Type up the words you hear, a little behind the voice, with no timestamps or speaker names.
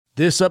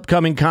This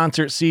upcoming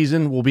concert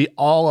season will be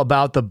all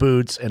about the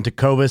boots, and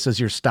Tecovas is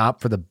your stop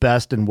for the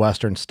best in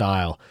Western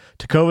style.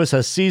 Tecovas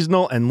has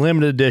seasonal and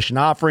limited edition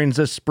offerings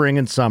this spring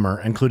and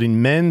summer,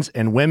 including men's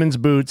and women's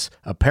boots,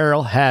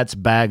 apparel, hats,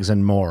 bags,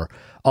 and more.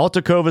 All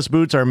Tecovas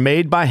boots are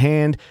made by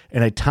hand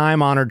in a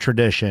time-honored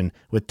tradition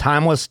with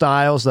timeless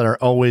styles that are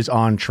always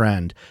on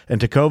trend. And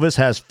Tecovas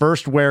has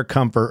first wear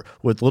comfort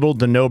with little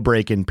to no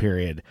break-in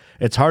period.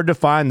 It's hard to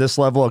find this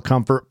level of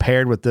comfort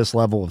paired with this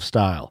level of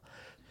style.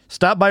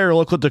 Stop by your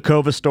local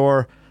Tecovas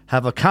store,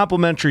 have a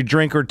complimentary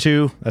drink or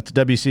two, that's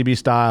WCB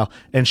style,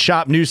 and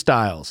shop new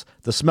styles.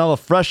 The smell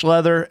of fresh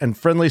leather and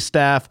friendly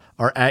staff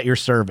are at your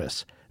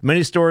service.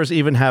 Many stores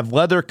even have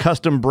leather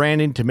custom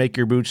branding to make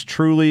your boots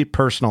truly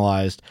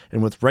personalized.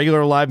 And with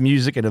regular live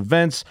music and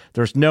events,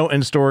 there's no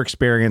in-store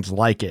experience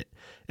like it.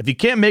 If you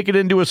can't make it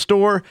into a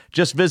store,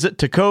 just visit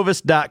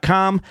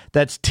tecovas.com.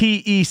 That's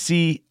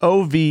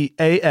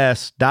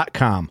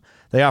TECOVAS.com.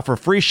 They offer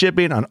free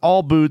shipping on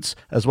all boots,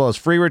 as well as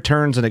free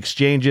returns and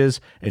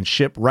exchanges, and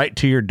ship right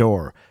to your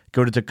door.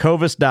 Go to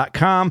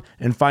tecovas.com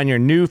and find your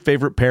new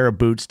favorite pair of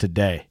boots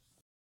today.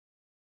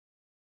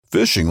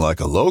 Fishing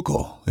like a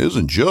local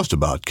isn't just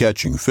about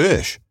catching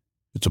fish.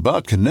 It's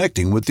about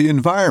connecting with the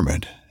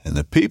environment and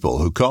the people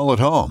who call it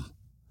home.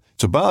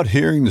 It's about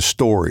hearing the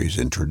stories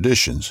and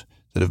traditions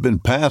that have been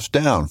passed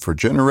down for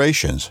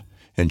generations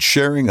and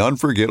sharing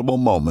unforgettable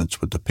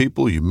moments with the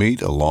people you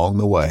meet along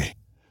the way.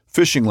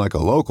 Fishing like a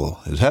local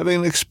is having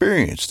an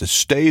experience that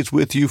stays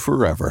with you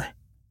forever.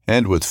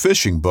 And with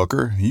Fishing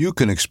Booker, you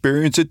can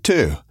experience it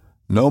too,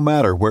 no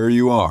matter where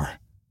you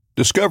are.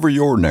 Discover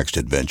your next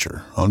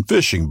adventure on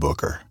Fishing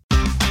Booker.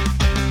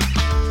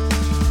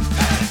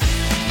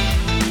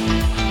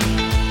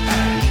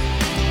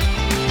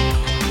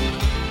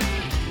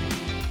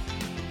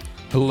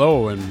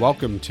 Hello and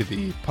welcome to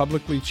the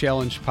Publicly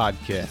Challenged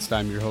Podcast.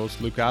 I'm your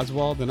host, Luke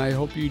Oswald, and I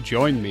hope you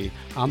join me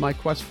on my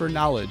quest for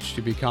knowledge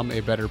to become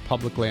a better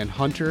public land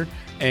hunter,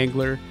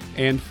 angler,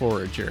 and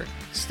forager.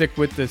 Stick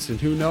with this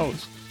and who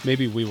knows,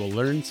 maybe we will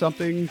learn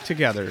something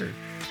together.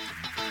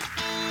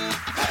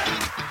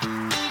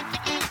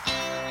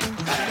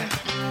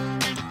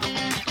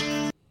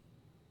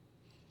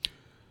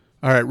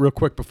 All right, real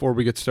quick before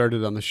we get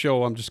started on the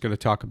show, I'm just going to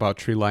talk about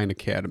Treeline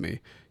Academy.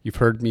 You've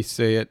heard me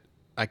say it.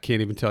 I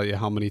can't even tell you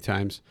how many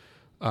times.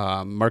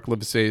 Mark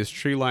Livesay is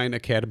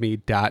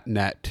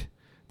treelineacademy.net.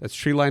 That's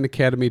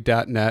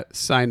treelineacademy.net.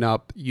 Sign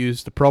up.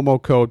 Use the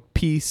promo code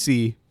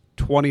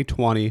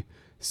PC2020.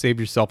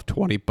 Save yourself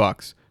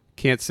 $20.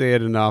 Can't say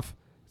it enough.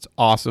 It's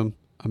awesome.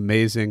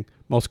 Amazing.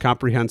 Most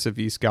comprehensive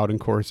e-scouting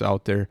course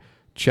out there.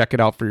 Check it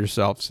out for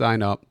yourself.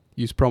 Sign up.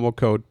 Use promo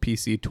code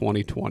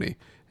PC2020.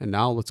 And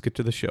now let's get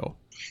to the show.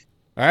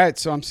 All right,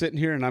 so I'm sitting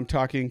here and I'm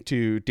talking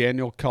to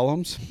Daniel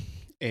Cullums.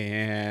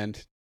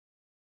 And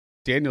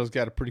Daniel's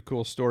got a pretty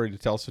cool story to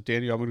tell. So,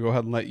 Daniel, I'm going to go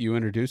ahead and let you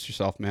introduce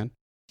yourself, man.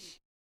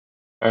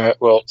 All right.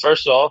 Well,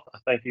 first of all,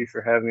 thank you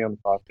for having me on the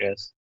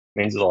podcast. It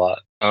means a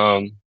lot.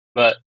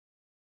 But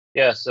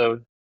yeah, so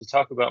to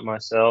talk about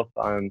myself,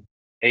 I'm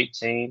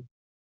 18.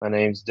 My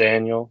name's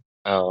Daniel,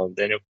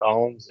 Daniel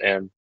Cullums,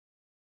 and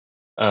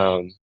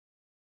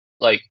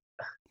like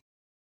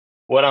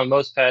what I'm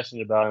most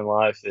passionate about in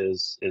life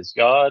is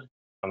God.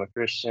 I'm a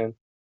Christian,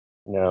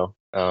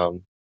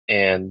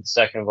 and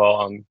second of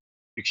all, I'm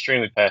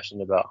extremely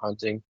passionate about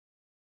hunting,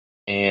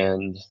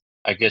 and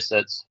I guess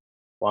that's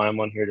why I'm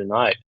on here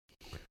tonight.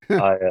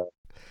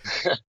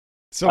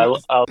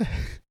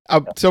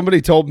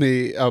 Somebody told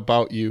me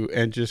about you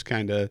and just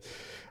kind of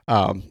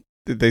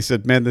they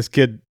said, man, this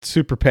kid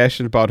super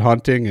passionate about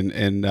hunting,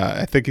 and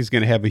I think he's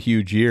going to have a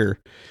huge year.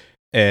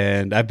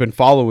 And I've been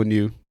following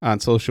you on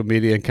social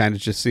media and kind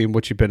of just seeing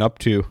what you've been up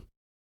to,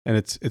 and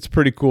it's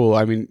pretty cool.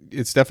 I mean,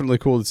 it's definitely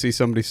cool to see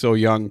somebody so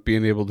young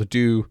being able to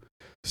do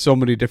so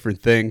many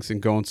different things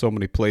and going so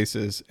many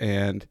places.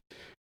 And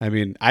I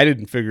mean, I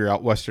didn't figure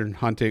out Western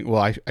hunting.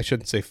 Well, I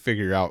shouldn't say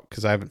figure out,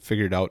 because I haven't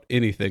figured out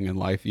anything in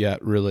life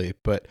yet, really.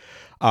 But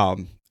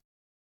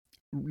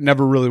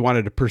never really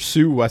wanted to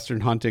pursue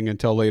Western hunting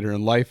until later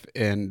in life.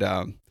 And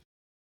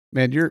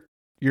man, you're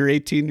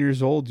 18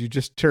 years old. You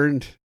just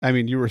turned. I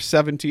mean, you were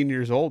 17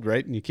 years old,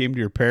 right? And you came to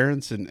your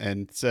parents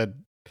and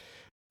said,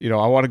 I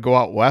want to go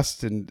out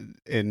west and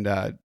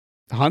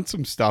hunt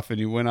some stuff. And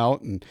you went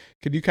out. And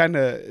could you kind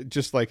of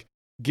just like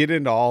get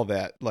into all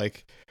that,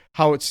 like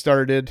how it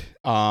started,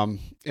 and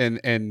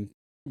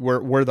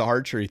where the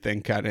archery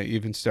thing kind of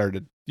even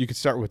started? You could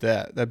start with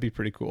that. That'd be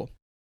pretty cool.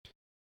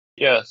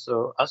 Yeah,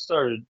 so I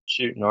started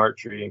shooting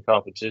archery in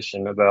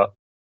competition about,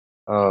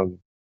 I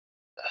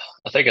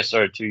think I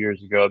started 2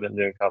 years ago. I've been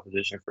doing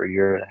competition for a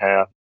year and a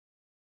half.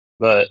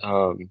 But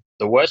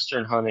the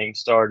Western hunting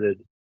started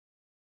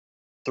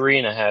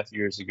 3.5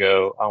 years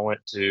ago. I went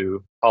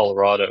to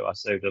Colorado. I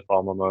saved up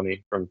all my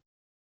money from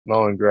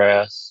mowing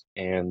grass,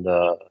 and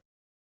I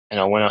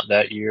went out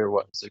that year,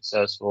 wasn't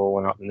successful.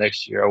 Went out the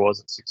next year, I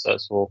wasn't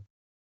successful.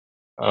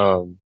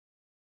 And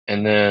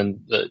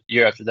then the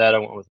year after that, I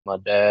went with my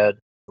dad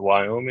to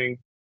Wyoming.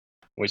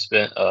 We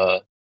spent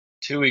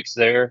 2 weeks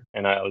there,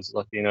 and I was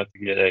lucky enough to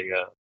get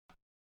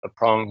a a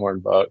pronghorn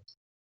buck.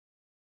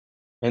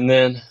 And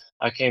then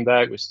I came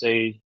back. I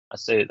stayed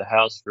at the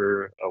house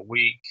for a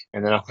week,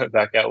 and then I went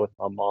back out with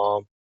my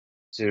mom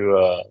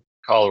to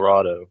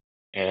Colorado,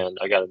 and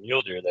I got a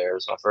mule deer there. It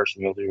was my first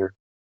mule deer.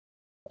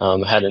 I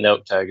had an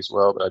elk tag as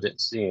well, but I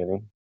didn't see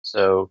any.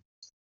 So,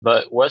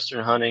 but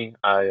Western hunting,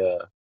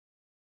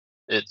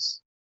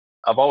 it's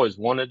I've always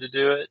wanted to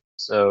do it.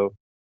 So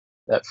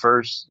that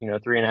first,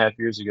 3.5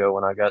 years ago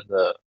when I got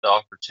the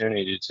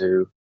opportunity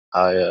to,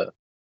 I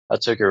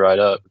took it right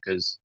up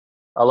because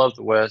I love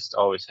the West,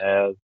 always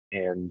have,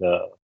 and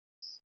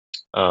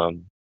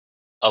um,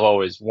 I've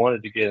always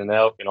wanted to get an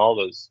elk and all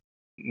those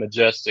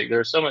majestic.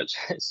 There's so much,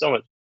 so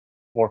much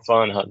more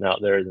fun hunting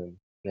out there than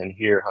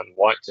here hunting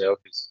whitetail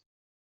because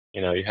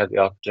you have the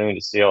opportunity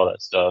to see all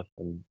that stuff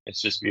and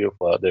it's just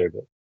beautiful out there.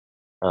 But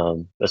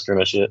that's pretty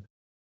much it.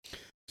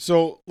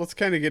 So let's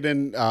kind of get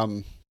in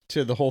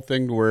to the whole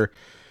thing where,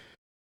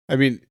 I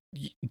mean,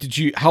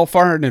 how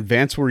far in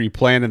advance were you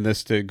planning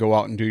this to go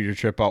out and do your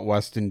trip out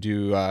west and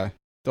do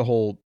the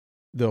whole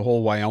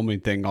Wyoming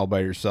thing all by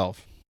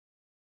yourself?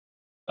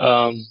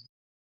 The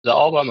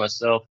all by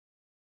myself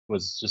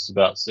was just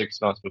about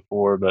 6 months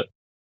before, but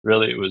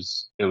really it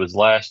was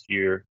last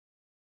year.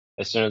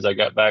 As soon as I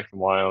got back from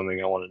Wyoming,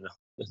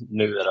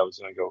 knew that I was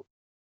going to go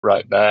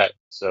right back.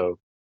 So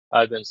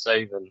I've been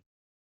saving,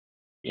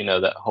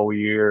 that whole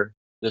year.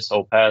 This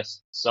whole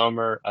past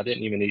summer, I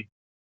didn't even eat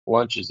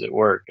lunches at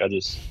work. I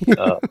just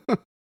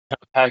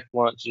packed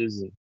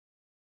lunches,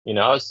 and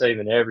I was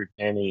saving every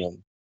penny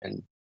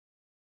and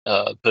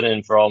put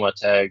in for all my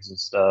tags and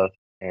stuff.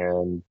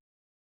 And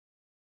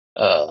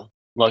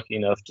lucky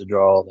enough to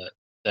draw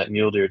that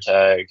mule deer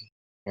tag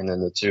and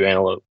then the two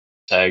antelope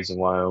tags in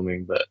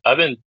Wyoming. But I've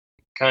been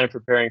kind of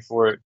preparing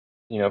for it,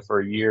 for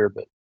a year,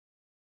 but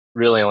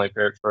really only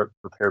prepared for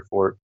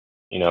it,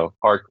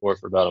 hardcore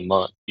for about a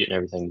month, getting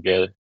everything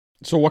together.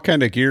 So what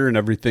kind of gear and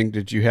everything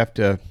did you have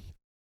to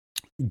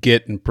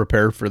get and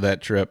prepare for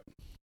that trip?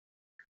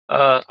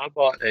 I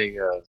bought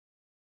a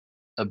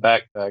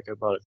backpack. I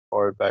bought a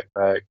hard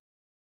backpack,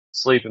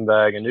 sleeping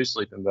bag, a new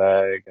sleeping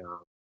bag,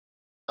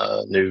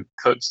 a new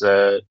cook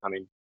set. I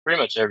mean,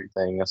 pretty much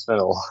everything. I spent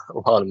a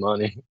lot of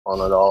money on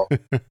it all,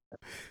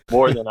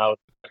 more than I would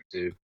like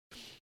to,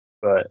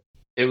 but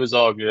it was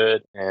all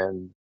good.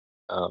 And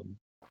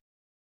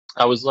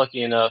I was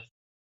lucky enough.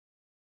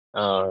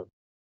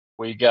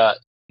 We got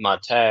my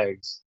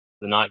tags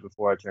the night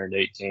before I turned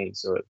 18,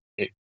 so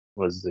it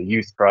was the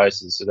youth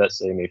prices, so that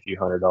saved me a few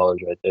 $100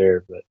 right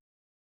there. But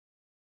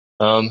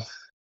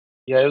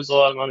yeah, it was a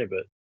lot of money,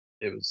 but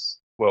it was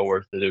well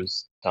worth it. It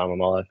was the time of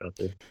my life out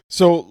there.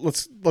 So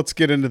let's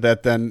get into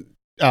that then.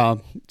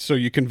 So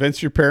you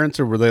convinced your parents,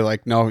 or were they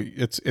like, no,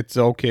 it's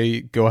okay,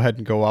 go ahead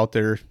and go out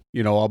there,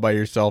 all by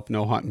yourself,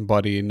 no hunting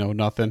buddy, no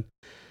nothing,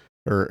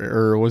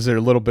 or was there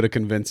a little bit of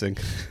convincing?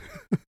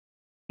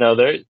 No,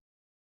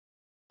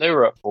 they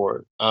were up for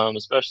it,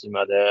 especially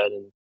my dad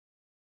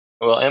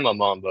and my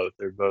mom both.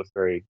 They're both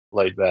very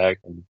laid back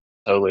and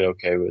totally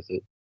okay with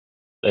it.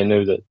 They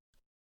knew that,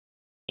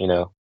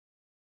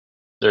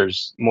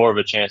 there's more of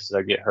a chance that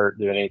I get hurt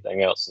doing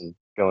anything else than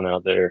going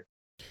out there.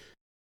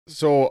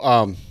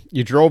 So,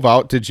 you drove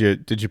out. Did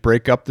you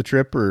break up the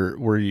trip, or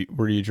were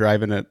you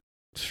driving it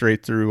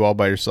straight through all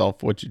by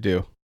yourself? What'd you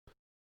do?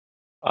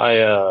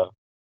 I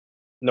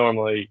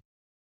normally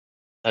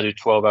I do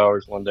 12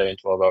 hours one day and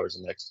 12 hours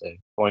the next day,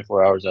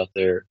 24 hours out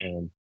there,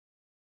 and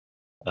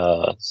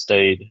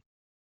stayed.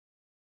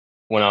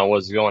 When I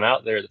was going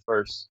out there the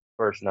first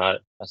night,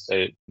 I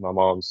stayed at my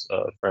mom's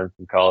friend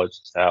from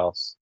college's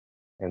house,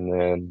 and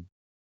then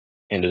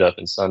ended up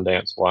in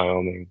Sundance,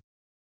 Wyoming.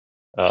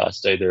 I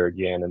stayed there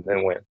again, and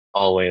then went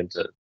all the way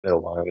into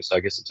Middle Wyoming. So I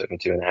guess it took me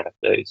 2.5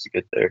 days to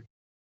get there.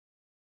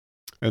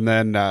 And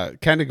then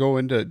kind of go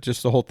into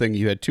just the whole thing.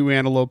 You had two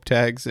antelope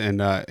tags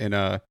and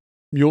a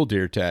mule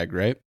deer tag,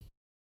 right?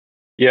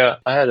 Yeah,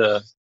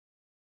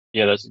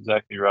 yeah, that's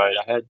exactly right.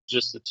 I had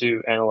just the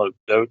two antelope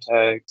doe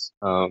tags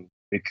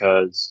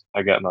because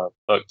I got my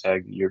buck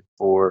tag the year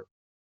before.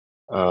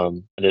 I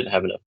didn't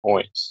have enough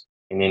points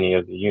in any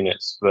of the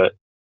units, but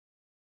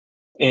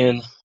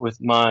with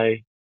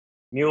my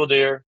mule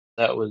deer,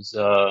 that was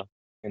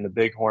in the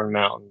Bighorn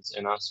Mountains,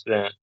 and I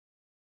spent.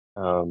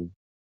 Um,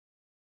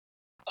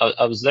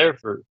 I was there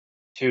for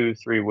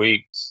 2-3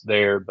 weeks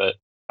there, but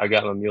I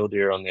got my mule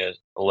deer on the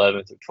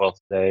 11th or 12th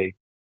day,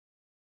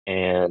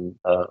 and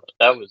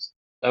that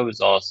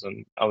was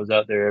awesome. I was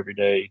out there every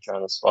day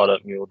trying to spot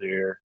up mule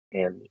deer,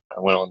 and I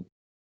went on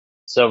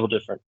several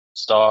different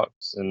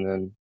stalks,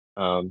 and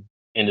then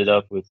ended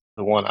up with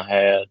the one I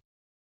had.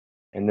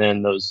 And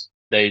then those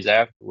days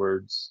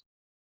afterwards,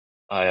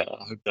 I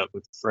hooked up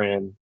with a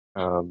friend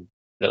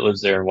that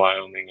lives there in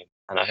Wyoming,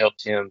 and I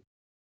helped him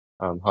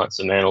hunt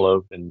some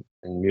antelope and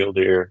mule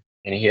deer.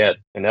 And he had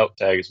an elk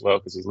tag as well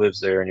because he lives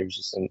there, and he was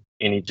just in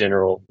any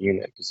general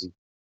unit because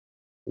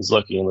he's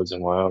lucky and lives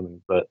in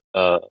Wyoming. But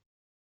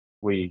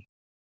we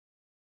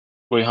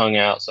hung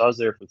out, so I was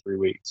there for 3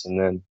 weeks, and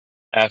then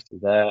after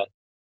that,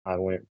 I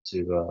went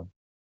to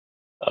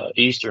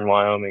eastern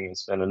Wyoming and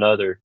spent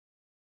another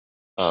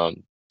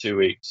 2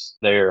 weeks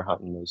there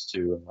hunting those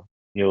two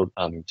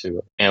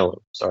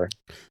antelope. Sorry.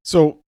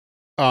 So,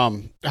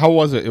 how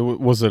was it?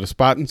 Was it a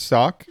spot and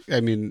stock?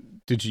 I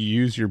mean, did you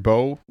use your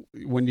bow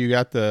when you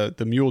got the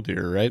mule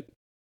deer, right?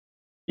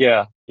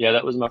 Yeah,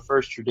 that was my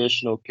first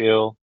traditional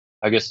kill.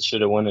 I guess I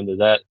should have went into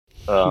that.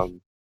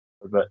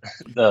 But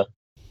the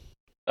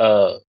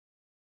uh,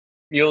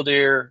 mule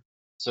deer.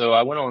 So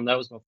I went on. That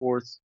was my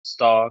fourth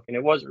stalk, and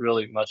it wasn't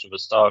really much of a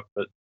stalk,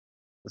 but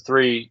the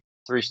three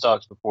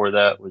stalks before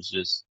that was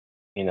just,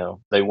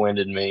 they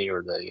winded me,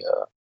 or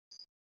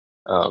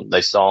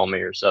they saw me,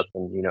 or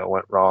something,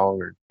 went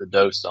wrong, or the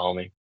doe saw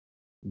me.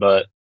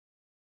 But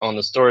on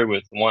the story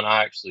with the one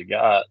I actually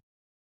got,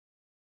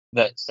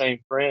 that same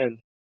friend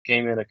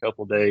came in a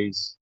couple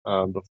days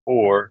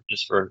before,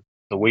 just for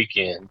the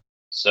weekend.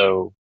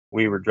 So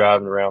we were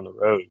driving around the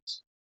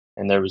roads,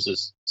 and there was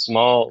this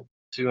small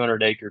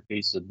 200-acre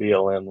piece of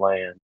BLM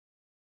land.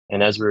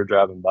 And as we were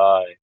driving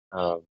by,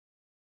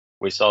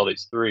 we saw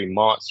these three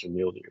monster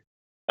mule deer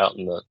out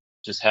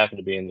just happened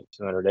to be in the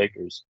 200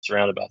 acres,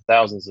 surrounded by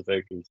thousands of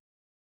acres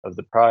of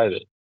the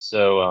private.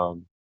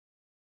 So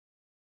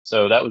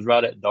that was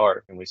right at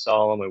dark, and we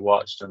saw them. We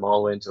watched them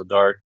all the way until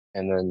dark,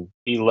 and then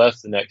he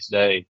left the next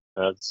day.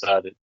 And I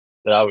decided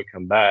that I would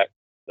come back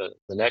the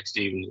next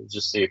evening and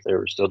just see if they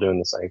were still doing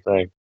the same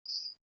thing.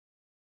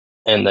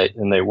 And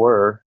they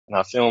were, and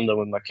I filmed them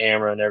with my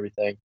camera and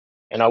everything.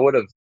 And I would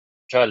have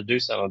tried to do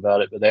something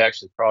about it, but they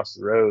actually crossed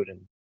the road,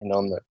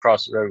 and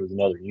across the road was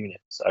another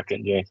unit, so I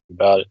couldn't do anything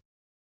about it.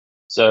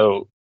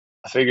 So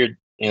I figured,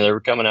 they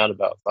were coming out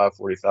about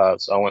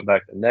 5:45, so I went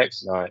back the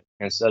next night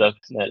and set up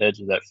in that edge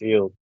of that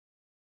field.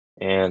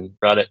 And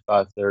right at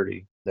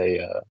 5:30,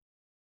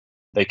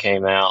 they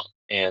came out,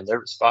 and there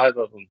was 5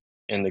 of them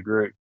in the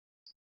group,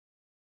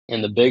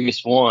 and the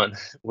biggest one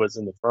was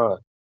in the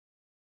front.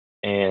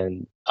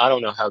 And I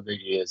don't know how big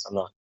he is. I'm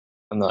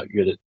not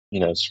good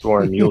at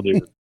scoring mule deer.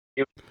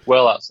 He was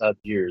well outside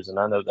the years, and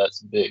I know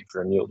that's big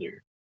for a mule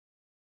deer.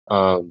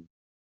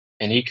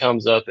 And he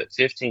comes up at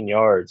 15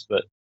 yards,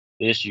 but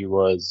the issue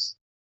was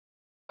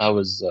I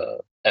was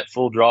at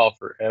full draw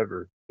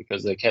forever,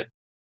 because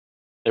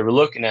they were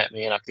looking at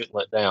me, and I couldn't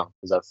let down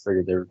because I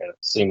figured they were going to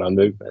see my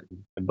movement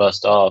and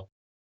bust off.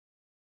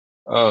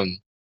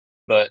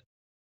 But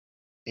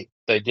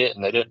they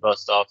didn't. They didn't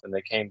bust off, and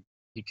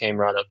he came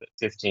right up at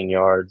 15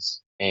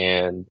 yards,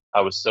 and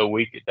I was so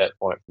weak at that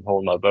point from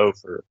holding my bow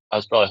I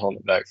was probably holding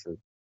it back for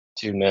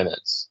 2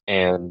 minutes,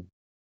 and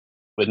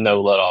with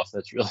no let off,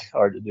 that's really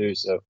hard to do.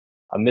 So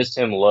I missed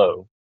him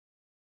low,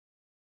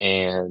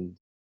 and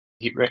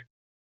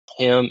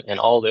him and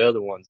all the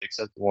other ones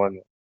except the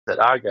one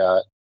that I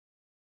got,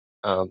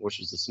 which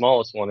was the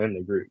smallest one in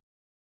the group.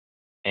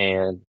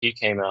 And he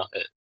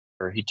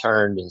he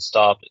turned and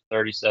stopped at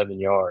 37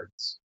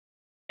 yards,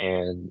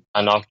 and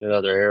I knocked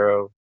another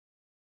arrow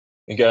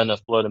and got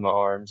enough blood in my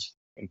arms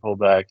and pulled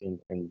back, and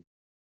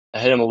I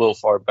hit him a little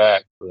far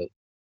back, but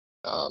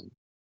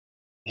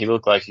he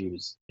looked like he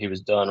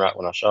was done right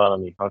when I shot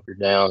him. He hunkered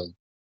down, and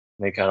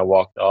they kind of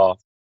walked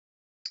off.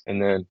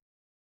 And then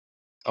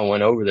I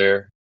went over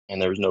there,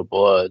 and there was no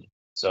blood,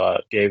 so I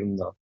gave him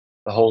the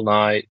whole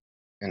night,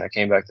 and I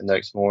came back the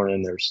next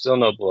morning. There was still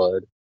no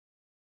blood,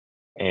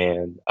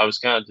 and I was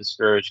kind of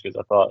discouraged because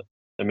I thought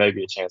there may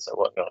be a chance I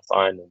wasn't going to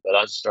find him. But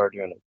I just started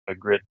doing a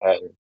grid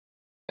pattern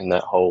in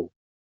that whole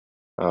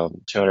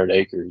 200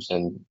 acres,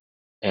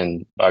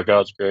 and by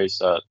God's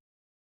grace, I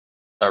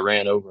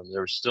ran over him.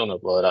 There was still no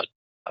blood.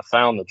 I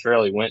found the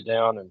trail he went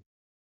down, and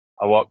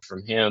I walked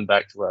from him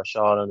back to where I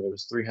shot him. It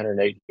was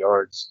 380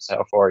 yards. That's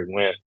how far he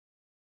went,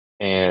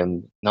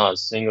 and not a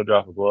single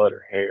drop of blood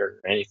or hair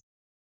or anything.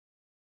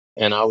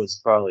 And I was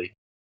probably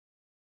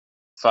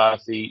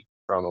 5 feet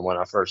from him when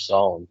I first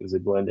saw him, because they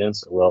blend in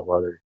so well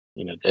while they're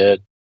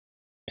dead.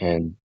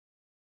 And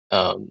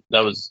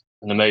that was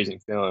an amazing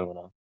feeling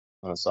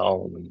when I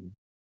saw him,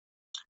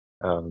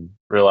 and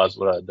realized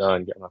what I'd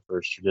done, got my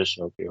first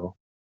traditional kill.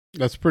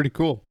 That's pretty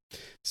cool.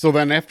 So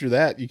then after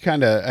that, you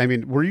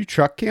were you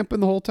truck camping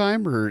the whole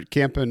time, or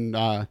camping,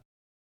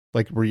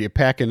 were you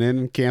packing in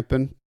and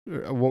camping?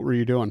 What were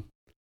you doing?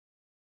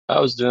 I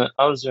was doing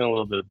a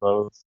little bit of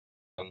both.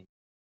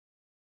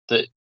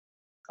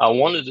 I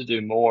wanted to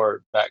do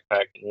more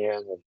backpacking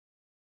in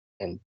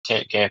and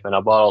tent camping.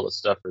 I bought all the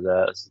stuff for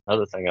that.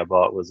 Another thing I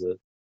bought was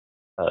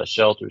a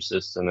shelter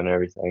system and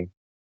everything.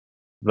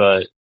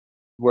 But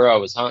where I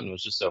was hunting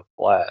was just so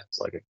flat. It's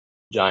like a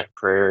giant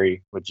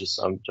prairie with just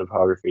some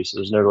topography. So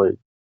there's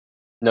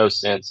no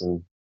sense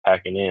in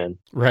packing in.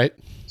 Right.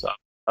 So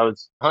I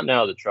was hunting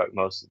out of the truck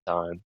most of the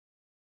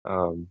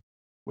time,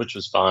 which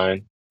was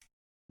fine.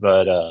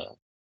 But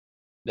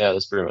yeah,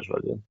 that's pretty much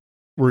what I did.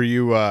 Were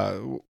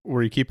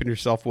you keeping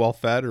yourself well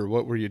fed, or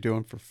what were you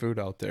doing for food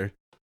out there?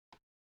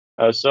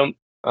 My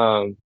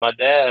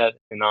dad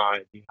and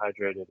I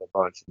dehydrated a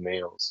bunch of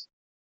meals.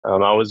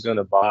 I was going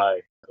to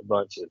buy a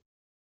bunch of,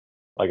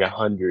 like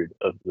 100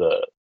 of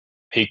the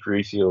Peak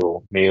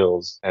Refuel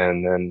meals,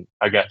 and then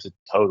I got to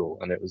total,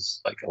 and it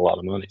was like a lot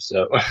of money.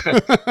 So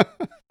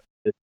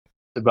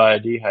to buy a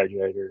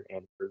dehydrator,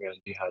 and we're going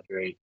to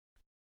dehydrate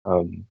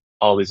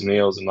all these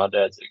meals, and my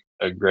dad's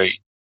a great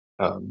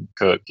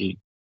cook.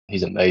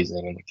 He's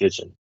amazing in the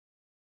kitchen.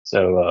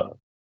 So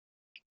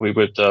we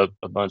whipped up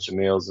a bunch of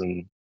meals,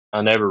 and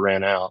I never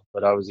ran out,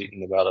 but I was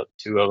eating about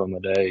two of them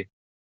a day,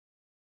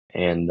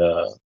 and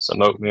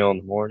some oatmeal in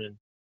the morning.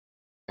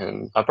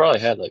 And I probably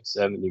had like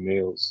 70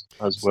 meals.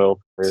 I was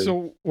well prepared.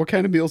 So what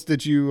kind of meals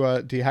did you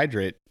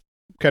dehydrate?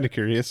 I'm kind of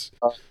curious.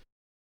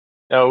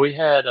 No, we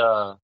had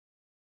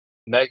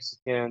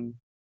Mexican,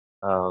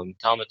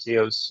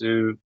 tomatillo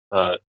soup,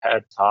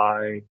 pad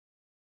thai,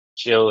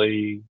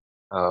 chili.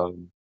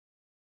 Um,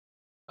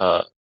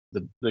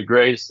 the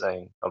greatest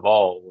thing of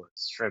all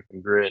was shrimp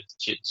and grits,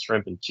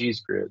 shrimp and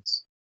cheese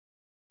grits,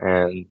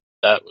 and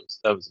that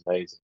was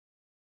amazing.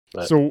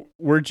 But So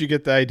where'd you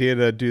get the idea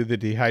to do the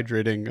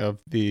dehydrating of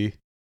the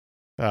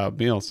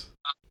meals?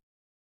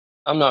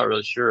 I'm not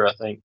really sure. I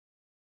think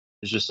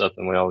it's just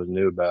something we always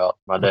knew about.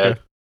 My dad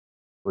Okay.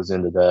 was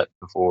into that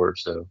before,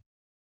 so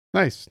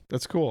Nice.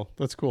 That's cool.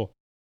 That's cool.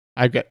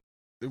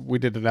 We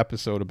did an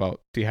episode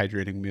about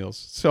dehydrating meals.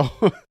 So,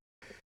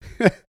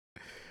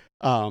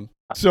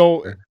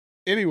 so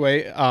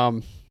anyway,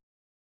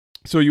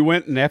 so you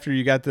went, and after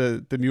you got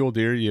the mule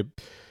deer,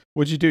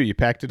 what'd you do? You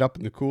packed it up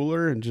in the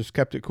cooler and just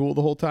kept it cool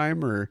the whole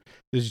time, or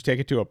did you take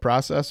it to a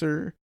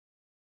processor?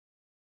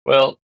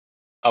 well,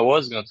 I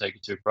was gonna take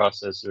it to a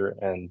processor,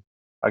 and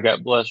I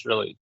got blessed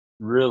really,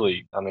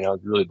 really. I mean, I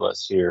was really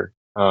blessed here.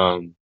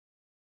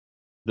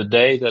 The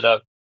day that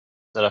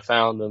I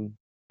found them,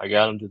 I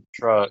got them to the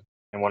truck,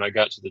 and when I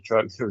got to the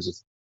truck,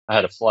 I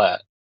had a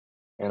flat,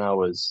 and I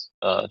was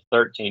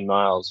 13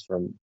 miles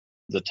from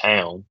the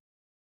town,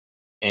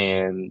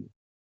 and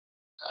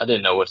I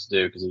didn't know what to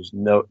do because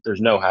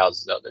there's no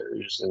houses out there.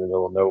 You're just in the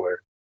middle of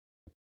nowhere.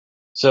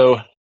 So,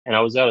 and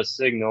I was out of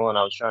signal, and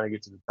I was trying to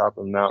get to the top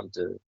of the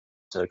mountain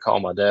to call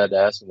my dad to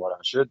ask him what I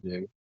should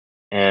do.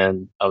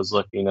 And I was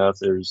lucky enough.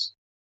 There's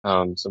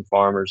some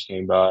farmers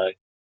came by,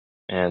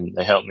 and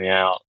they helped me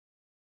out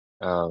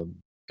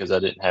because I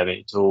didn't have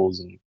any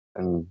tools,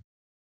 and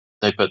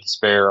they put the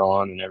spare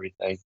on and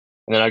everything.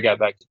 And then I got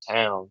back to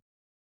town,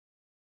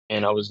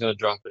 and I was going to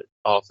drop it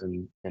off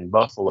in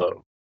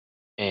Buffalo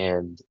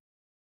and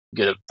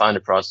find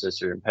a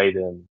processor and pay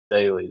them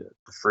daily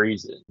to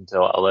freeze it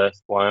until I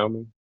left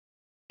Wyoming.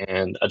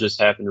 And I just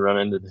happened to run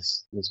into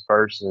this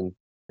person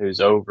who's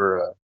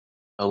over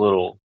a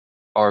little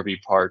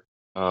RV park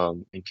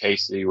in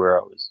Casey where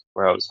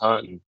I was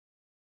hunting,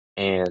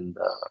 and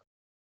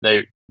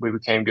we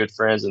became good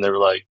friends, and they were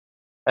like,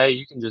 "Hey,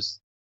 you can just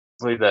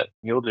leave that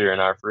mule deer in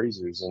our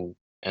freezers," and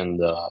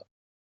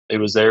it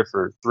was there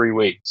for 3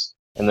 weeks,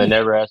 and they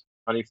never asked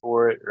money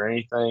for it or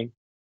anything,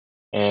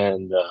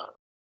 and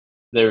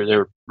they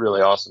were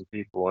really awesome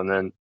people. And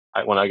then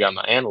when I got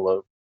my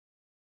antelope,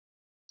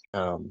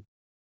 um,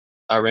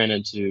 I ran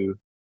into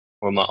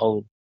my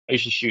old. I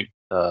used to shoot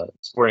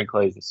sporting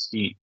clays and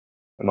skeet,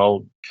 and my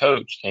old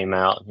coach came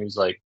out and he was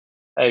like,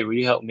 "Hey, will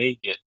you help me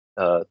get?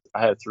 I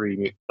have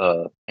three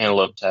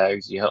antelope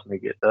tags. You help me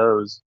get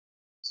those."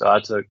 So I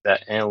took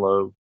that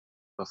antelope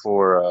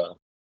before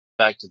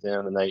back to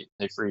them, and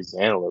they freeze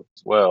the antelope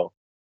as well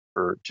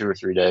for 2 or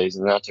 3 days,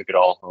 and then I took it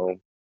all home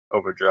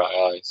over dry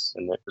ice,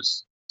 and it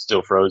was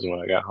still frozen when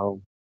I got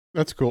home.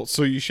 That's cool.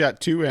 So you shot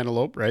 2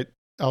 antelope right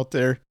out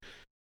there,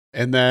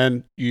 and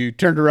then you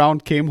turned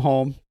around, came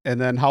home, and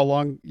then how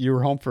long you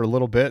were home for a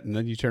little bit, and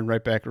then you turned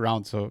right back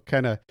around. So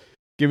kind of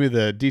give me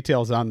the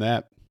details on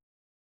that.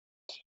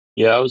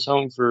 Yeah, I was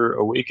home for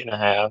a week and a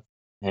half,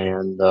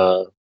 and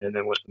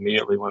then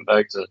immediately went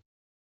back to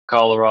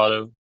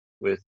Colorado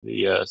with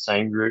the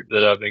same group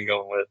that I've been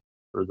going with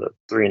for the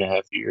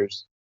 3.5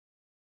 years.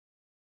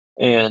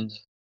 And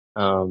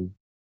um,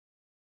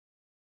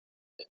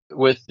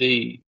 with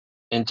the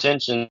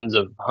intentions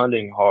of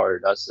hunting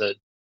hard, I said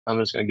I'm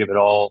just going to give it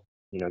all,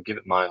 give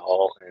it my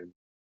all,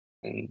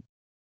 and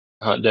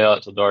hunt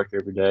daylight till dark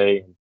every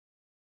day.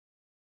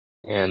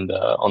 And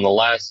on the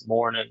last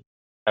morning,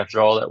 after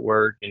all that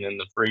work and in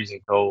the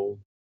freezing cold,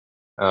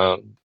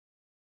 um,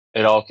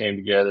 it all came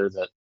together.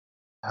 That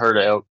herd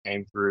of elk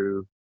came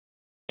through,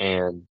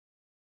 and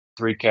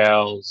 3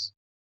 cows,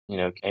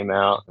 came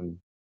out, and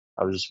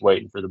I was just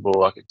waiting for the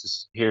bull. I could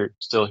just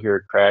still hear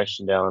it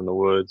crashing down in the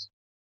woods,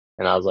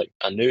 and I was like,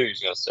 I knew he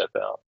was going to step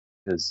out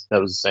because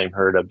that was the same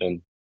herd I've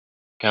been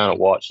kind of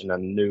watching. I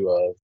knew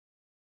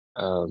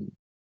of,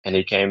 and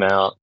he came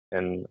out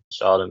and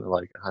shot him at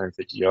like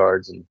 150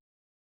 yards,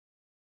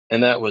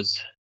 and that was,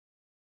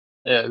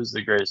 yeah, it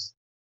was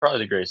probably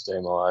the greatest day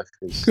of my life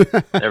because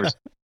ever since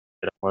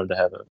I wanted to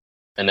have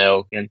an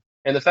elk, and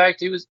the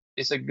fact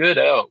it's a good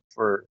elk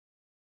for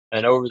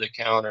an over the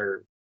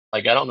counter.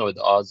 Like, I don't know what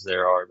the odds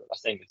there are, but I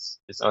think it's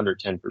under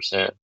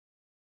 10%.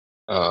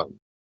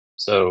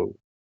 So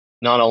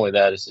not only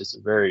that, it's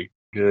a very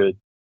good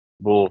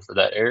bull for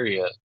that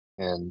area,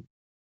 and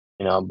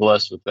I'm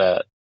blessed with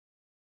that.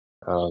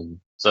 So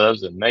that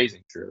was an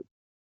amazing trip.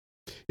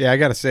 Yeah, I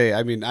gotta say,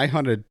 I mean, I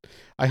hunted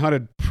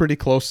pretty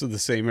close to the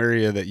same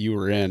area that you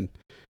were in,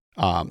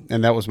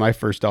 and that was my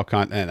first elk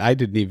hunt, and I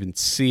didn't even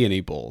see any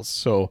bulls.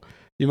 So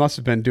you must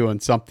have been doing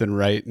something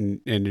right, and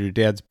your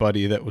dad's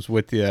buddy that was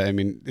with you. I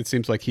mean, it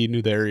seems like he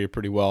knew the area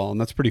pretty well, and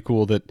that's pretty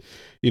cool that,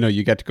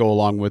 you got to go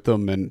along with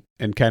him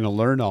and kind of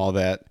learn all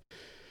that,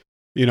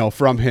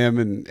 from him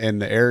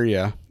and the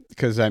area.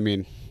 Because I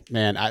mean,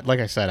 man, like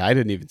I said, I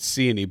didn't even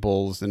see any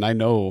bulls, and I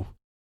know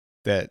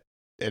that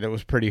it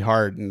was pretty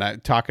hard.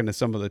 And talking to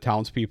some of the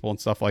townspeople and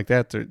stuff like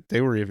that,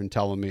 they were even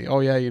telling me, oh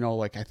yeah,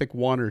 like I think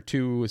 1 or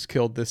 2 was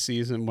killed this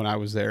season when I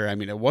was there. I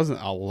mean, it wasn't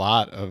a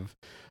lot of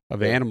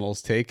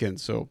animals taken,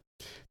 so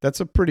that's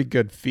a pretty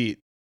good feat.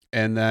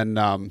 And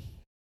then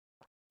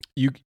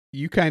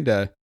you kind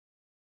of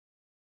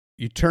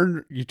you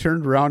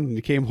turned around and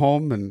you came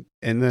home,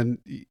 and then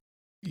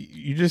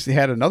you just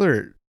had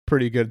another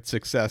pretty good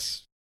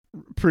success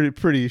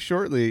pretty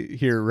shortly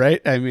here,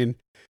 right? I mean,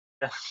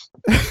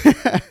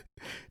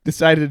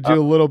 decided to do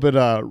a little bit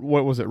of,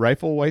 what was it,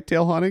 rifle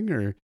whitetail hunting,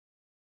 or?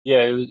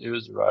 Yeah, it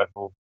was a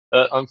rifle.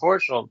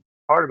 Unfortunate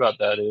part about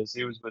that is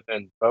he was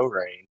within bow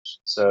range,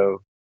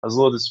 so I was a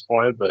little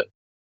disappointed, but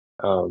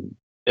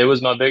it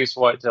was my biggest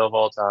whitetail of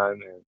all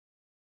time,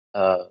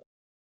 and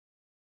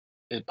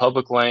in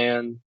public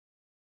land,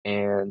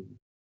 and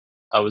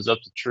I was up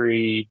the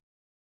tree,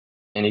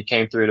 and he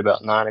came through at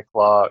about 9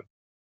 o'clock.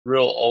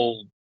 Real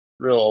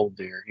old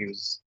deer. He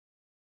was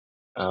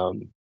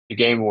the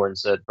game warden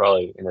said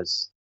probably in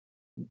his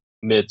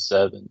mid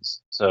sevens.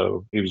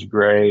 So he was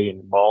gray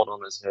and bald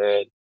on his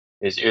head.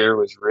 His ear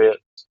was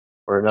ripped,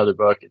 or another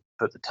bucket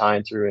put the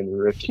tine through and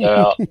ripped it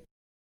out.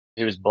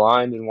 He was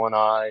blind in one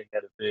eye,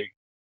 had a big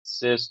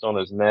cyst on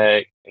his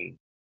neck,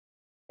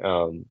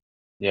 and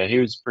yeah, he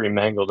was pretty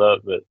mangled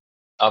up. But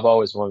I've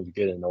always wanted to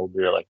get an old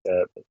deer like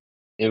that. But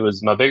it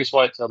was my biggest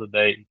whitetail to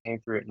date. He came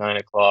through at 9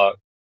 o'clock,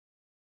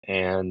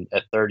 and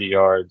at 30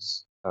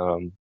 yards,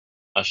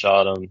 I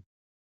shot him.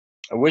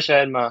 I wish I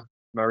had my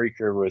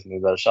recurve with me,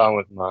 but I shot him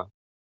with my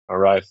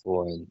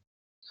rifle,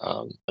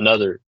 and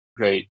another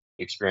great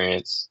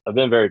experience. I've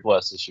been very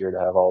blessed this year to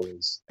have all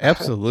these.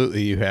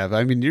 Absolutely, you have.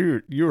 I mean,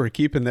 you were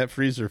keeping that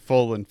freezer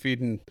full and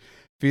feeding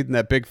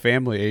that big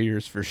family of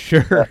yours for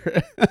sure.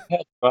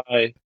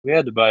 We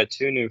had to buy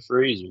 2 new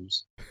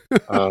freezers,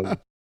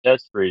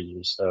 test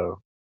freezers, so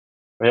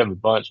we have a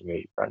bunch of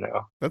meat right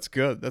now. That's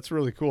good. That's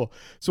really cool.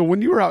 So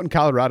when you were out in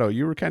Colorado,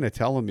 you were kind of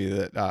telling me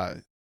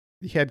that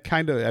you had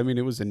kind of, I mean,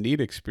 it was a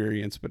neat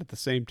experience, but at the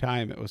same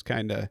time, it was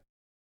kind of,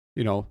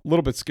 a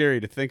little bit scary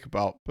to think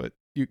about. But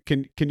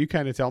can you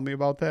kind of tell me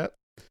about that?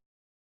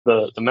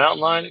 The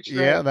mountain lion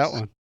experience? Yeah, that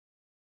one.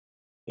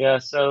 Yeah,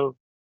 so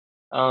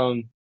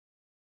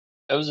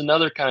it was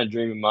another kind of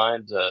dream of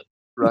mine to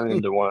run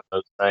into one of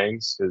those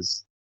things,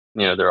 because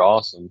they're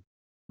awesome.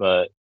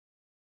 But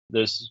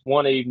this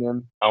one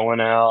evening, I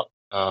went out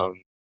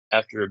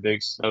after a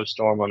big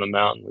snowstorm on the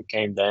mountain. We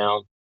came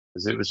down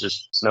because it was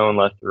just snowing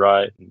left to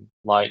right and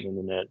lightning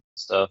and that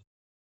stuff.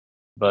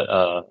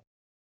 But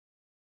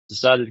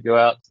decided to go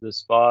out to this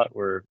spot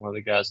where one of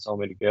the guys told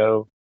me to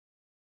go,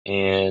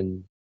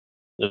 and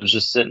it was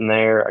just sitting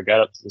there. I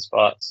got up to the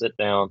spot, sit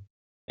down,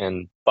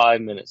 and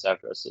 5 minutes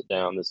after I sit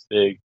down, this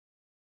big,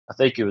 I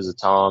think it was a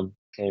tom,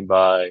 came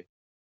by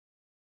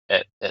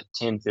at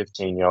 10,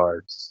 15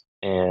 yards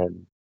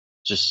and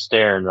just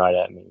staring right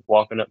at me,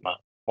 walking up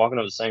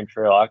the same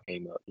trail I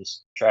came up,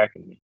 just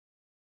tracking me.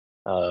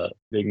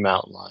 Big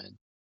mountain lion.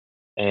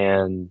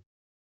 And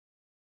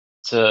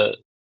it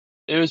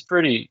was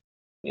pretty,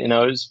 it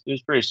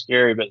was pretty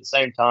scary, but at the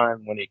same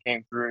time, when he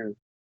came through,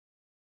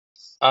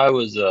 I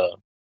was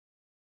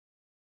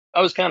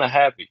kind of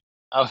happy.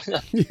 I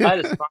had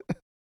a smile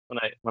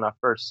when I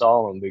first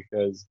saw him,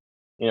 because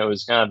it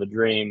was kind of a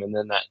dream, and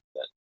then that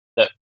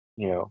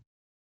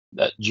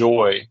that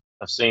joy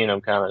of seeing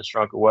him kind of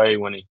shrunk away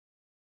when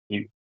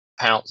he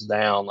pounced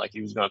down like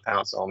he was going to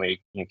pounce on me.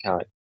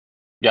 Kind of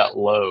got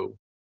low,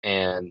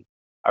 and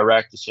I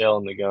racked the shell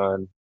in the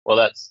gun. Well,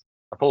 I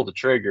pulled the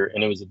trigger,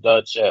 and it was a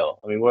dud shell.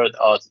 I mean, what are the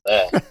odds of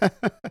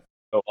that?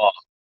 Go off.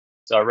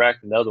 So I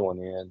racked another one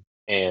in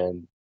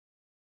and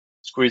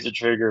squeezed the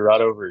trigger right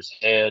over his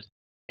head,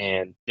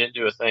 and didn't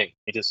do a thing.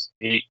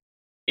 He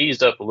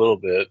eased up a little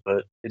bit,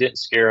 but it didn't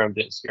scare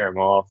him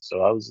off.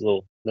 So I was a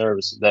little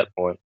nervous at that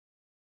point,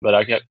 but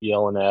I kept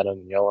yelling at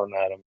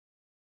him,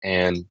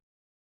 and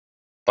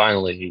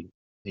finally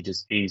he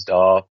just eased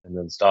off, and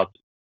then stopped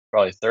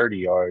probably 30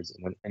 yards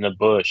and went in a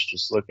bush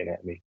just looking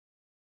at me.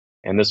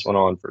 And this went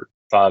on for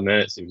 5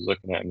 minutes. He was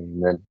looking at me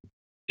and then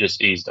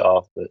just eased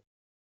off. But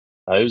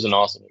it was an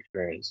awesome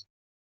experience.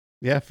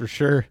 Yeah, for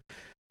sure.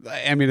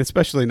 I mean,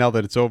 especially now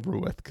that it's over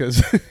with,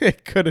 because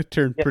it could have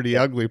turned pretty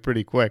ugly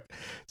pretty quick.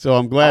 So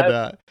I'm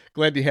glad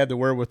you had the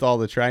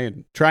wherewithal to try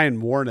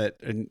and warn it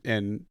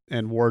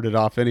and ward it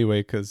off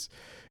anyway, because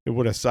it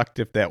would have sucked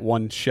if that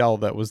one shell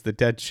that was the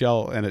dead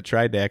shell and it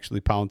tried to actually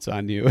pounce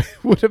on you.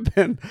 It would have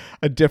been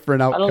a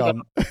different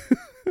outcome. I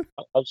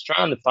was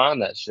trying to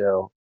find that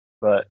shell,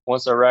 but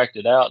once I racked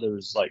it out, there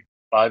was like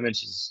 5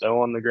 inches of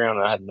snow on the ground,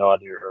 and I had no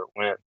idea where it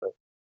went. But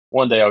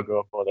one day I'll go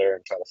up over there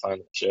and try to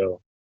find that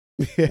shell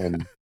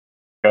and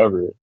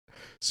cover it.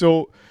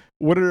 So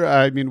what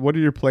are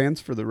your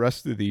plans for the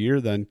rest of the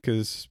year then?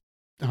 Because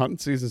hunting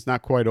season's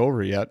not quite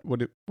over yet.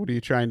 What are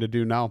you trying to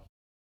do now?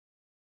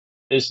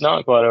 It's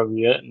not quite over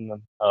yet,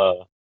 and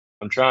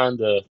I'm trying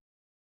to.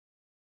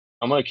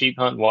 I'm gonna keep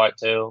hunting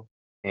whitetail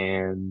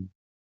and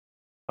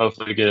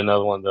hopefully get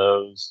another one of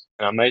those.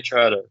 And I may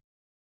try to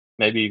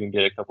maybe even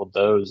get a couple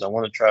does. I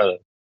want to try to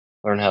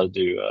learn how to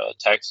do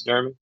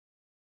taxidermy.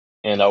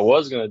 And I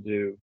was gonna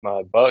do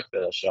my buck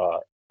that I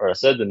shot, or I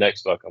said the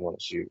next buck I'm gonna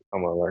shoot.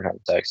 I'm gonna learn how to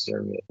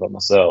taxidermy it by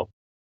myself.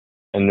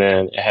 And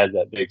then it had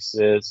that big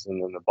cyst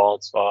and then the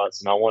bald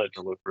spots, and I want it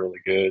to look really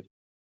good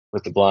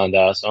with the blind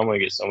eye. So I'm gonna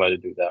get somebody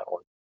to do that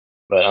one.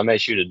 But I may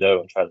shoot a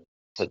doe and try to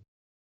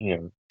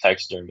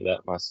taxidermy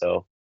that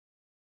myself.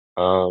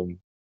 And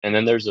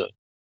then there's a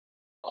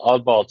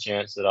oddball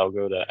chance that I'll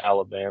go to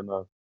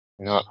Alabama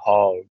and hunt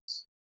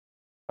hogs.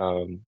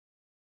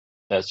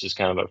 That's just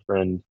kind of a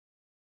friend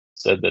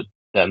said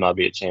that might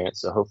be a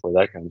chance. So hopefully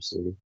that comes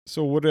through.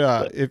 So what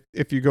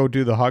if you go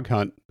do the hog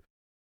hunt,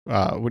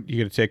 what you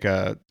gonna take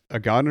a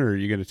gun, or are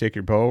you gonna take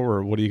your bow,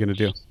 or what are you gonna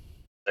do?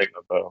 Take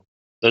my bow.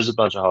 There's a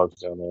bunch of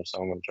hogs down there,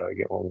 so I'm gonna try to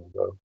get one with a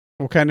bow.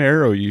 What kind of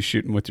arrow are you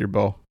shooting with your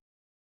bow?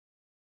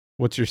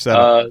 What's your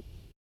setup?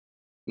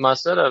 My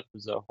setup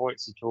is a Hoyt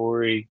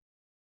Satori,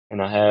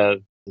 and I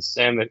have the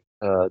Samick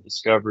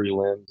Discovery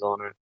limbs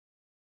on it.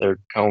 They're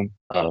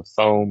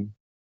foam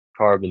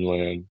carbon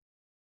limb,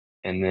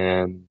 and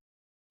then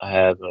I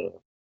have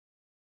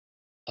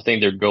I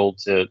think they're gold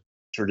tip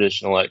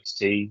traditional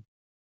XT,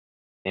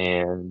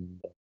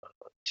 and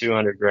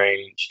 200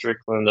 grain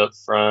Strickland up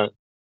front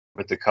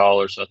with the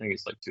collar, so I think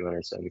it's like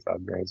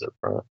 275 grains up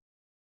front.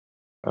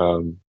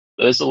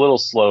 It's a little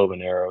slow of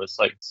an arrow. It's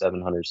like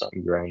 700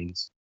 something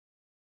grains.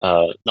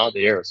 Not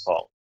the arrow's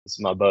fault. It's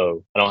my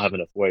bow. I don't have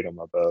enough weight on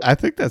my bow. I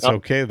think that's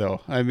okay though.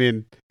 I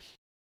mean,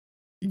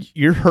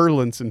 you're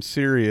hurling some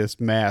serious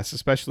mass,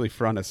 especially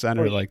front of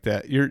center like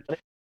that.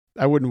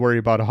 I wouldn't worry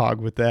about a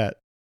hog with that.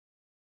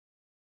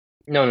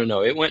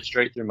 No. It went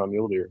straight through my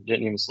mule deer. It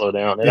didn't even slow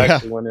down. It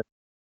actually went in.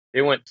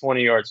 It went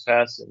 20 yards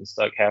past it and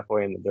stuck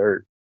halfway in the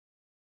dirt.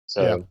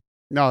 So. Yeah.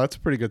 No, that's a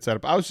pretty good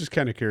setup. I was just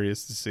kind of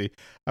curious to see.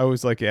 I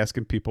always like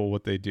asking people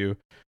what they do.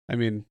 I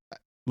mean,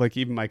 like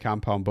even my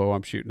compound bow,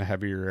 I'm shooting a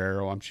heavier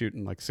arrow. I'm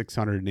shooting like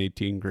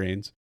 618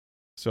 grains.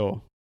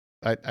 So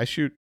I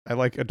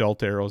like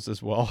adult arrows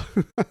as well.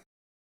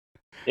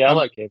 Yeah, I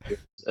like it.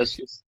 That's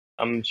just,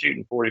 I'm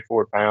shooting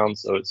 44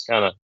 pounds, so it's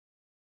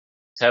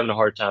having a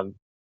hard time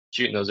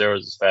shooting those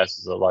arrows as fast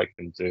as I like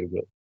them to.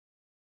 But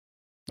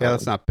yeah,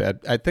 that's not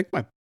bad. I think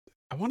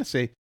I want to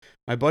say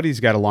my buddy's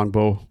got a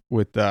longbow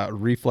with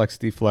reflex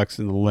deflex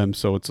in the limb,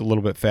 so it's a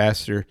little bit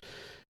faster.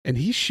 And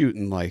he's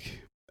shooting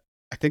like,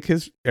 I think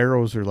his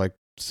arrows are like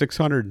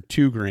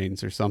 602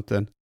 grains or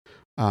something.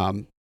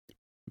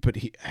 But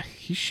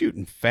he's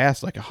shooting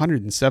fast, like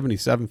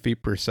 177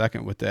 feet per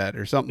second with that,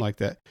 or something like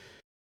that.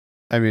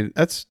 I mean,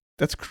 that's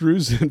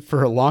cruising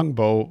for a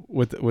longbow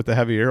with a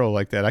heavy arrow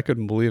like that. I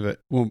couldn't believe it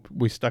when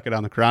we stuck it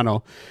on the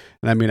chrono,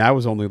 and I mean, I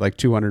was only like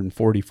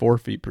 244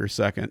 feet per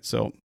second.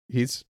 So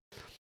he's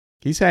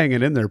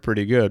hanging in there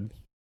pretty good.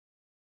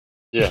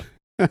 Yeah.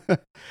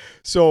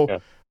 So,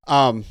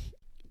 yeah.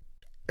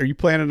 Are you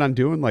planning on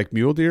doing like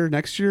mule deer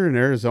next year in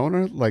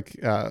Arizona, like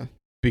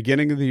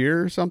beginning of the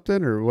year or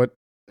something, or what?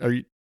 Are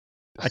you?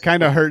 I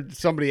kind of heard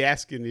somebody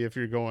asking you if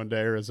you're going to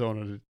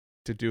Arizona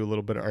to do a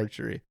little bit of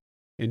archery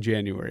in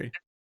January.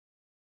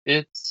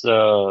 It's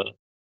a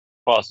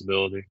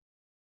possibility.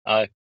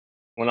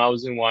 When I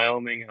was in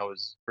Wyoming, I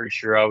was pretty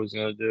sure I was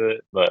going to do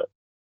it, but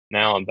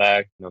now I'm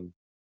back and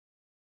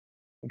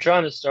I'm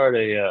trying to start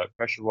a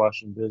pressure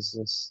washing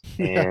business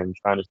and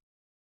trying to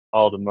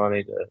all the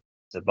money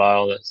to buy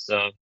all that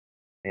stuff.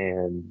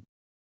 And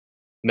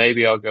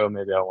maybe I'll go,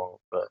 maybe I won't,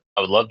 but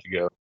I would love to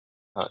go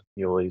hunt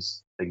muleys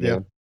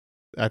again.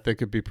 Yeah, I think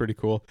it'd be pretty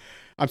cool.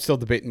 I'm still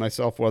debating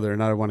myself whether or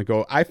not I want to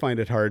go. I find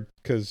it hard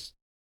because,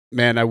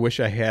 man, I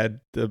wish I had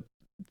the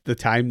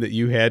time that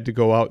you had to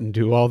go out and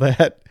do all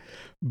that,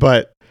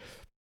 but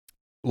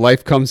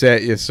life comes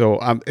at you. So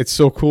it's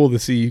so cool to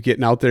see you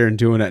getting out there and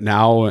doing it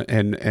now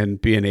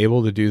and being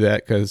able to do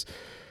that, because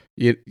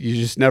you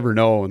just never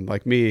know. And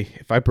like me,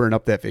 if I burn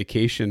up that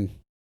vacation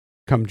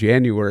come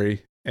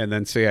January and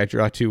then say I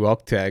draw 2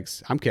 elk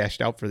tags, I'm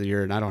cashed out for the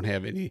year and I don't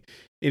have any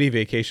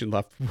vacation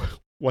left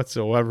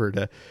whatsoever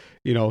to,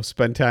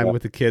 spend time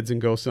with the kids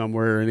and go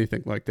somewhere or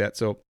anything like that.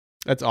 So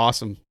that's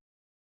awesome.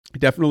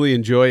 Definitely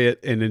enjoy it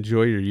and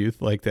enjoy your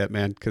youth like that,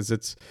 man, because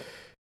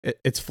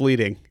it's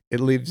fleeting. It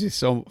leaves you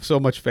so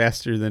much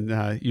faster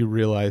than you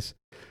realize.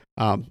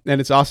 And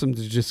it's awesome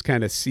to just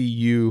kind of see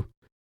you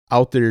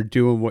out there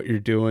doing what you're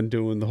doing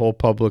the whole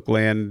public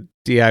land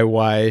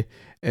DIY,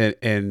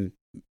 and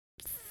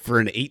for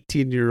an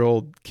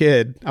 18-year-old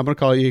kid, I'm going to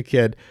call you a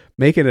kid,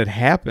 making it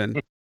happen.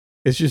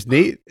 It's just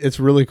neat. It's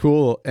really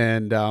cool.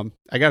 And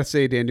I got to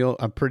say, Daniel,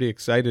 I'm pretty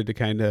excited to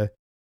kind of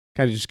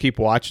just keep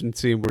watching,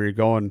 seeing where you're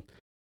going.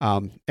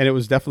 And it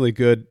was definitely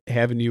good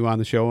having you on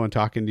the show and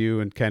talking to you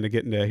and kind of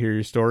getting to hear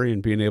your story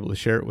and being able to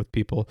share it with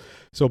people.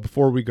 So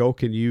before we go,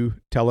 can you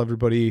tell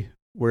everybody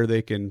where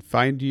they can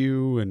find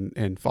you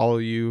and follow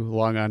you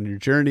along on your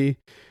journey,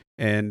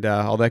 and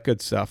all that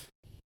good stuff?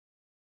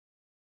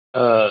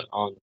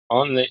 On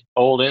the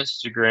old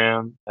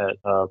Instagram at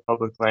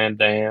Public Land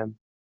Dan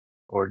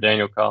or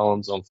Daniel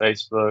Collins on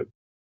Facebook.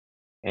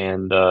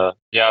 And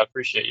yeah, I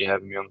appreciate you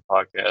having me on the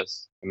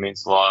podcast. It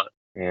means a lot,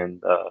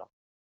 and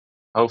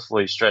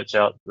hopefully stretch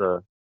out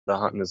the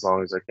hunting as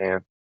long as I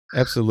can.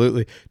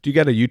 Absolutely. Do you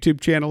got a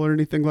YouTube channel or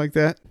anything like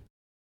that?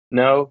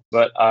 No,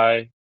 but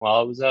while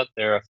I was out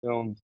there, I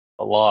filmed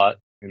a lot,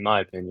 in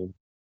my opinion,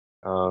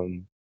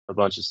 a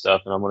bunch of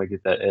stuff, and I'm gonna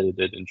get that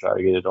edited and try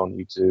to get it on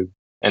YouTube,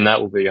 and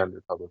that will be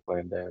under Public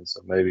Land Dan.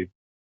 So maybe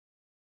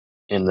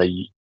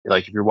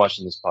if you're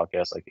watching this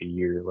podcast like a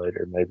year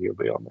later, maybe it'll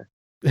be on there.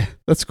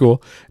 That's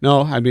cool.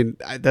 No, I mean,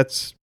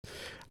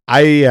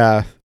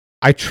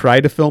 I try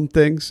to film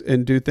things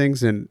and do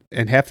things, and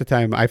half the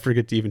time I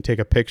forget to even take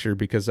a picture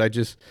because I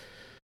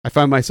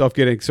find myself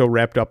getting so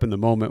wrapped up in the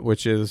moment,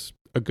 which is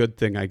a good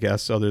thing, I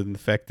guess, other than the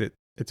fact that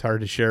it's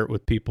hard to share it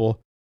with people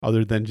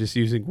other than just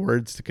using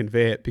words to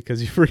convey it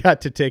because you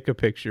forgot to take a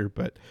picture.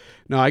 But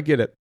no, I get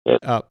it.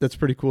 That's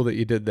pretty cool that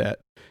you did that.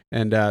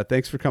 And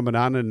thanks for coming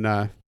on,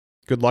 and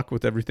good luck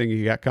with everything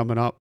you got coming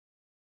up.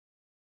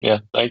 Yeah,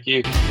 thank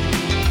you.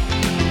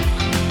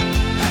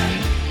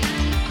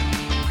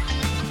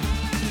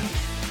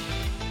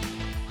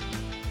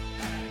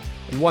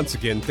 And once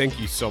again, thank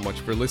you so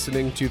much for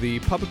listening to the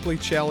Publicly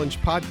Challenged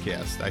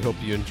podcast. I hope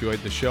you enjoyed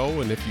the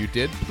show, and if you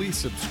did, please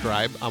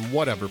subscribe on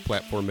whatever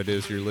platform it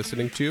is you're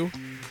listening to.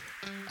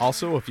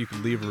 Also, if you could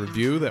leave a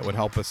review, that would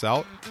help us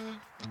out.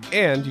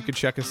 And you can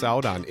check us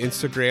out on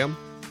Instagram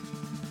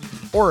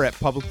or at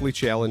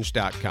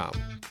publiclychallenged.com.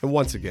 And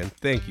once again,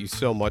 thank you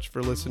so much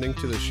for listening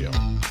to the show.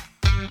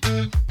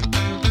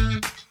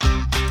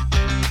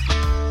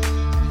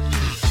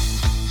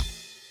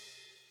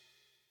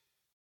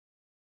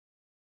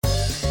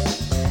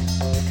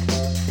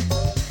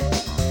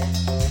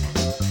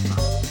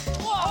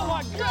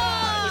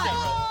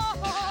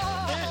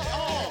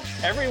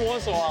 Every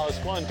once in a while, it's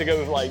fun to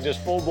go like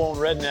just full-blown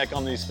redneck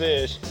on these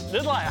fish.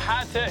 This is like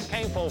high-tech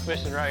cane pole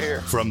fishing right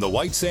here. From the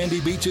white sandy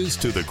beaches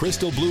to the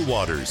crystal blue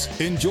waters,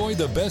 enjoy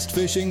the best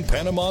fishing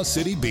Panama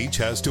City Beach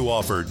has to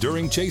offer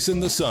during Chasing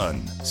the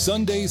Sun.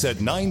 Sundays at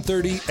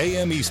 9:30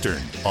 a.m.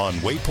 Eastern on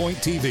Waypoint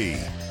TV,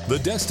 the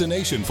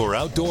destination for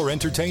outdoor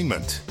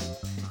entertainment.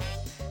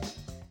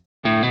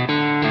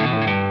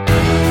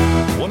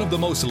 One of the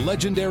most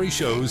legendary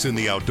shows in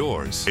the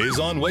outdoors is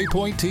on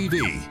Waypoint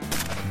TV.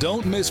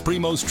 Don't miss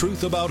Primo's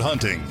Truth About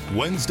Hunting,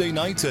 Wednesday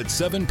nights at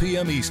 7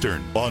 p.m.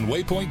 Eastern on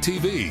Waypoint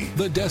TV,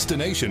 the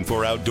destination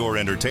for outdoor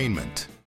entertainment.